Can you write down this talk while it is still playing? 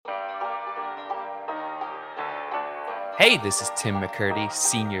Hey, this is Tim McCurdy,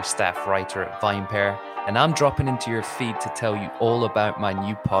 Senior Staff Writer at VinePair, and I'm dropping into your feed to tell you all about my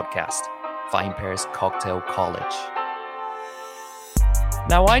new podcast, VinePair's Cocktail College.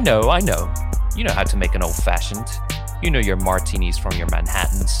 Now, I know, you know how to make an old-fashioned. You know your martinis from your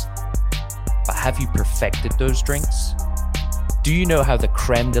Manhattans. But have you perfected those drinks? Do you know how the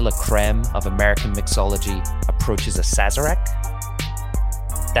creme de la creme of American mixology approaches a Sazerac?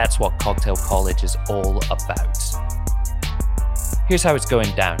 That's what Cocktail College is all about. Here's how it's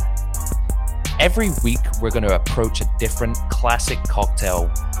going down. Every week, we're going to approach a different classic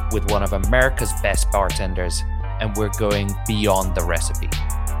cocktail with one of America's best bartenders, and we're going beyond the recipe.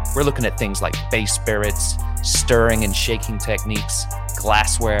 We're looking at things like base spirits, stirring and shaking techniques,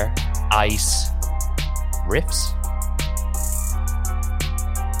 glassware, ice, riffs.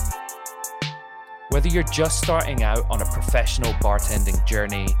 Whether you're just starting out on a professional bartending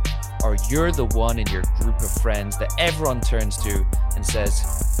journey, or you're the one in your group of friends that everyone turns to and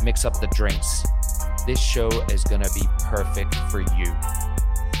says, mix up the drinks, this show is going to be perfect for you.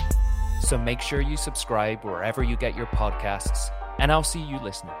 So make sure you subscribe wherever you get your podcasts, and I'll see you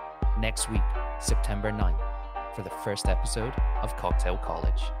listening next week, September 9th, for the first episode of Cocktail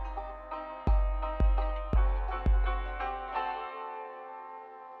College.